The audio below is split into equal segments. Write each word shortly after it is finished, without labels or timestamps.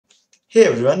Hey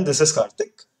everyone, this is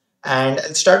Karthik, and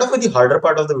I'll start off with the harder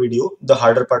part of the video, the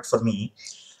harder part for me.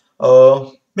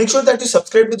 Make sure that you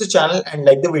subscribe to the channel and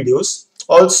like the videos.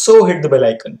 Also hit the bell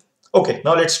icon. Okay,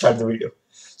 now let's start the video.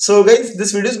 So guys,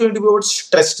 this video is going to be about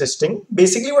stress testing.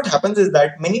 Basically what happens is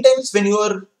that many times when you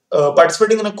are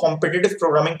participating in a competitive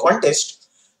programming contest,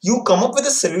 you come up with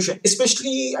a solution,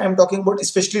 especially I'm talking about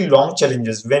especially long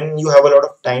challenges when you have a lot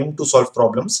of time to solve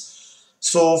problems.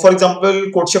 So for example,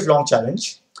 code chef long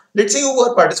challenge. Let's say you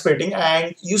are participating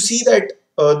and you see that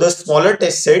the smaller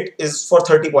test set is for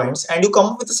 30 points and you come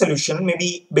up with a solution,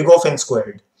 maybe big of n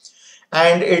squared,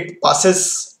 and it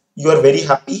passes. You are very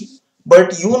happy,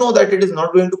 but you know that it is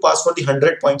not going to pass for the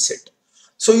 100-point set.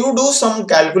 So you do some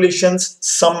calculations,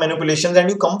 some manipulations, and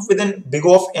you come up with an big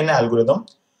of n algorithm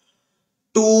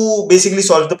to basically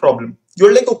solve the problem.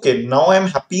 You're like, okay, now I'm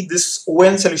happy this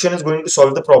ON solution is going to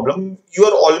solve the problem. You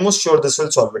are almost sure this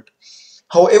will solve it.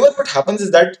 However, what happens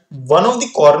is that one of the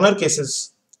corner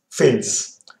cases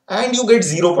fails and you get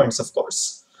 0 points, of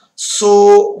course.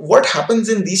 So what happens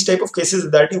in these type of cases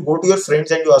is that you go to your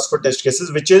friends and you ask for test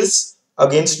cases, which is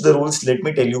against the rules. Let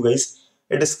me tell you guys,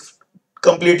 it is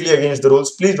completely against the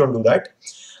rules. Please don't do that.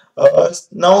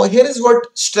 Now here is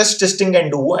what stress testing can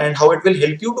do and how it will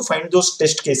help you to find those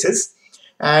test cases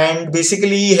and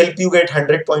basically help you get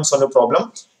 100 points on a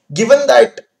problem, given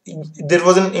that there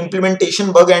was an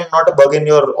implementation bug and not a bug in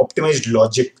your optimized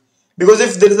logic. Because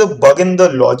if there is a bug in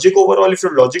the logic overall, if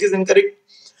your logic is incorrect,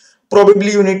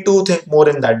 probably you need to think more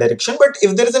in that direction. But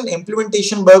if there is an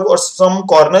implementation bug or some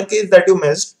corner case that you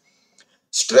missed,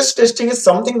 stress testing is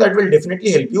something that will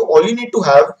definitely help you. All you need to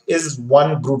have is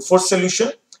one brute force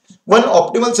solution, one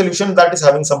optimal solution that is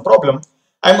having some problem.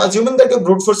 I'm assuming that your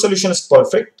brute force solution is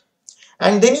perfect.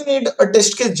 And then you need a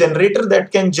test case generator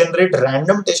that can generate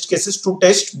random test cases to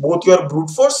test both your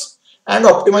brute force and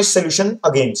optimized solution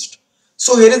against.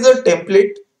 So here is a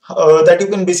template that you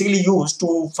can basically use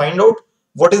to find out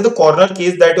what is the corner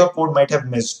case that your code might have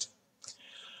missed.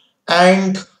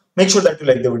 And make sure that you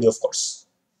like the video, of course.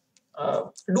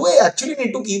 Do I actually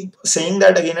need to keep saying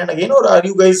that again and again, or are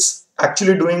you guys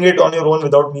actually doing it on your own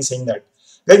without me saying that?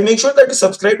 Guys, make sure that you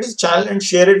subscribe to this channel and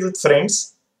share it with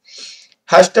friends.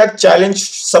 Hashtag challenge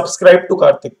subscribe to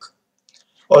Karthik.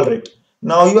 Alright.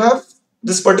 Now you have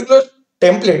this particular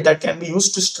template that can be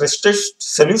used to stress test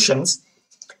solutions.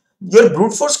 Your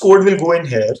brute force code will go in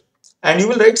here and you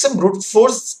will write some brute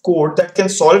force code that can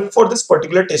solve for this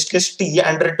particular test case T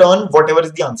and return whatever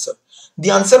is the answer. The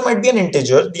answer might be an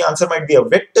integer, the answer might be a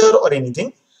vector or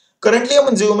anything. Currently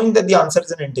I'm assuming that the answer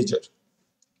is an integer.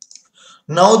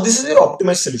 Now this is your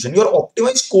optimized solution. Your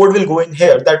optimized code will go in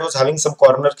here that was having some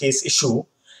corner case issue,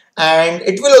 and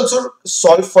it will also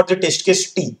solve for the test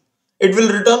case T. It will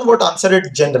return what answer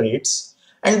it generates,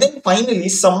 and then finally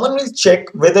someone will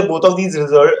check whether both of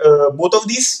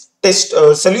these test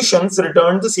solutions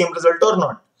returned the same result or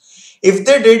not. If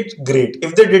they did, great.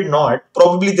 If they did not,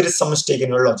 probably there is some mistake in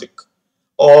your logic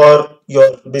or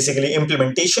your basically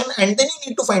implementation, and then you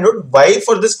need to find out why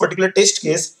for this particular test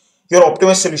case your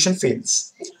optimized solution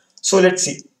fails. So let's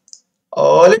see.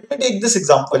 Let me take this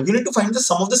example. You need to find the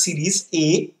sum of the series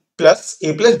a plus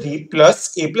b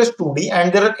plus a plus 2d,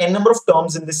 and there are n number of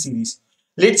terms in this series.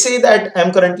 Let's say that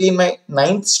I'm currently in my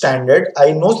 9th standard.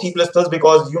 I know C++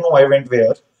 because you know I went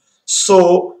where.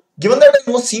 So given that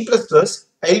I know C++,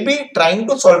 I'll be trying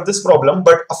to solve this problem,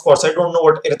 but of course I don't know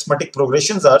what arithmetic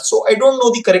progressions are, so I don't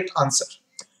know the correct answer.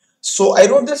 So I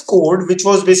wrote this code which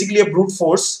was basically a brute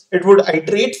force. It would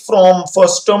iterate from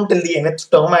first term till the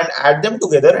nth term and add them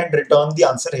together and return the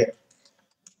answer here.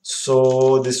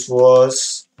 So this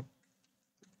was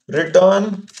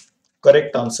return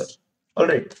correct answer.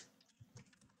 Alright.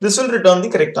 This will return the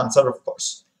correct answer, of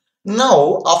course.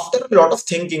 Now, after a lot of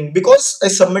thinking, because I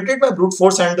submitted my brute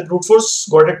force and the brute force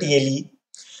got a TLE,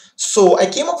 so I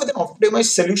came up with an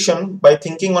optimized solution by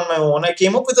thinking on my own. I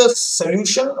came up with a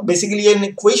solution, basically an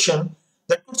equation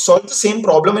that could solve the same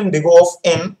problem in big O of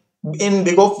n, in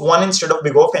big O of 1 instead of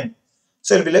big O of n.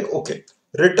 So I'll be like, okay,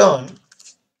 return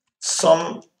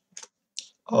some,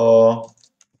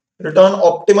 return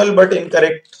optimal but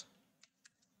incorrect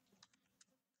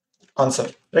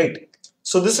answer, right?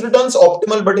 So this returns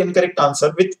optimal but incorrect answer,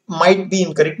 which might be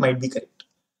incorrect, might be correct.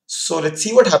 So let's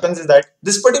see what happens is that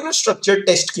this particular structured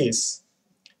test case,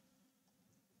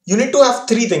 you need to have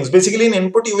three things. Basically in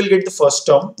input, you will get the first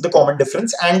term, the common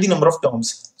difference, and the number of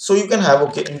terms. So you can have,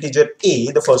 okay, integer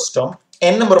a, the first term,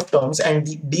 n number of terms, and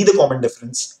d, the common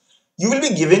difference. You will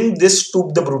be giving this to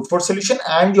the brute force solution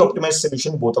and the optimized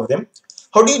solution, both of them.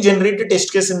 How do you generate a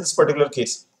test case in this particular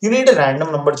case? You need a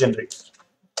random number generator.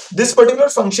 This particular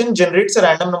function generates a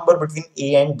random number between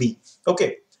a and b.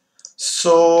 Okay.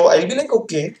 So I'll be like,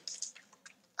 okay,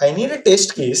 I need a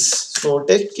test case. So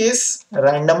test case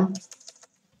random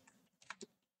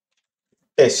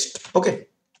test. Okay.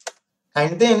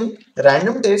 And then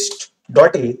random test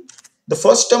dot a. The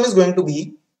first term is going to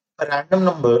be a random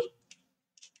number.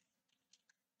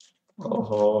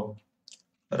 Oh,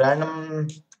 random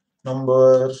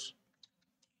number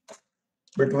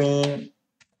between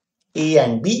a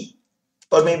and b,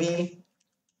 or maybe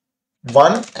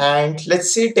 1 and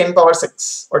let's say 10 power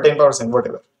 6 or 10 power 7,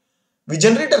 whatever. We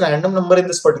generate a random number in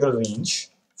this particular range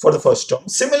for the first term.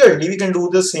 Similarly, we can do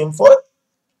the same for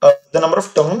the number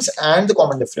of terms and the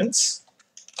common difference.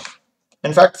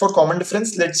 In fact, for common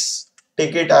difference, let's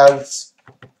take it as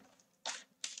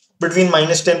between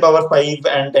minus 10 power 5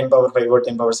 and 10 power 5 or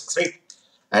 10 power 6, right?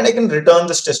 And I can return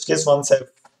this test case once I've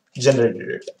generated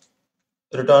it.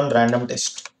 Return random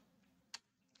test,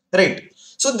 right?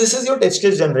 So this is your test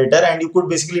case generator, and you could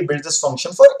basically build this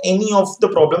function for any of the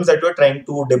problems that you are trying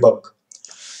to debug.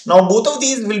 Now, both of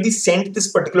these will be sent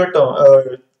this particular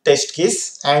test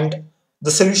case, and the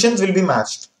solutions will be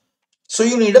matched. So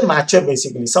you need a matcher,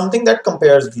 basically, something that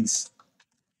compares these.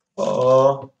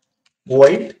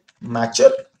 Void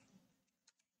matcher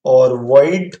or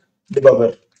void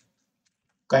debugger,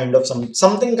 kind of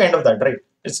something kind of that, right?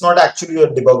 It's not actually a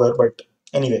debugger, but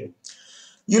anyway,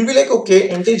 you'll be like, okay,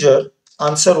 integer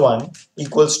answer1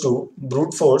 equals to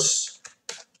brute force.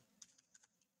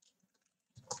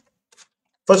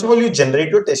 First of all, you generate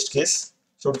your test case.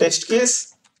 So test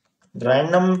case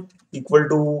random equal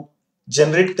to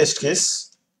generate test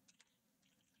case,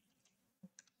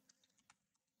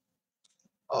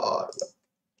 uh,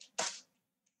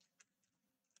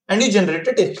 and you generate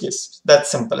a test case. That's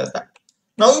simple as that.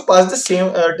 Now you pass the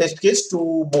same test case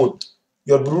to both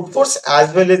your brute force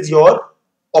as well as your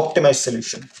optimized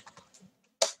solution.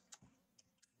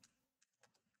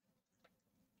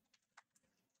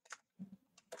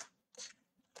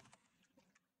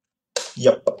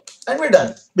 Yep. And we're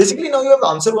done. Basically, now you have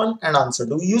answer 1 and answer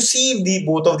 2. You see if the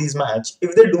both of these match.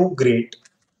 If they do, great.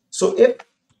 So if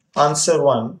answer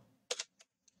 1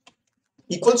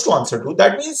 equals to answer 2,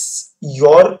 that means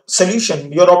your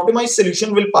solution, your optimized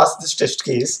solution will pass this test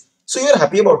case. So you're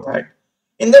happy about that.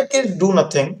 In that case, do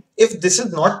nothing. If this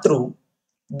is not true,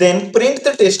 then print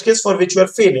the test case for which you are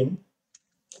failing.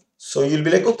 So you'll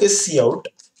be like, okay, see out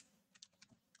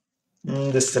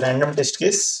this random test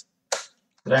case,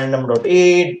 random dot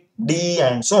a, d,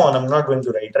 and so on. I'm not going to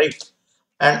write, right?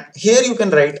 And here you can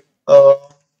write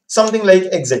something like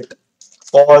exit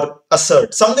or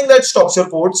assert, something that stops your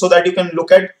code so that you can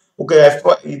look at, okay,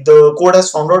 the code has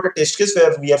found out a test case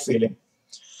where we are failing.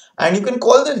 And you can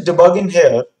call the debug in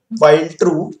here, while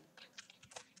true,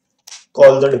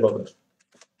 call the debugger.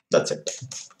 That's it.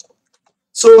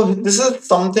 So this is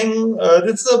something,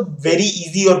 this is a very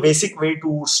easy or basic way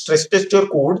to stress test your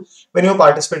code when you're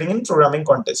participating in programming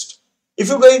contest. If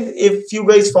you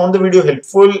guys found the video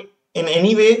helpful in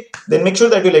any way, then make sure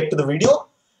that you like to the video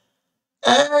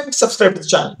and subscribe to the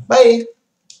channel. Bye.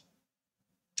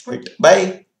 Wait,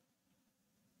 bye.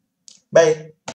 Bye.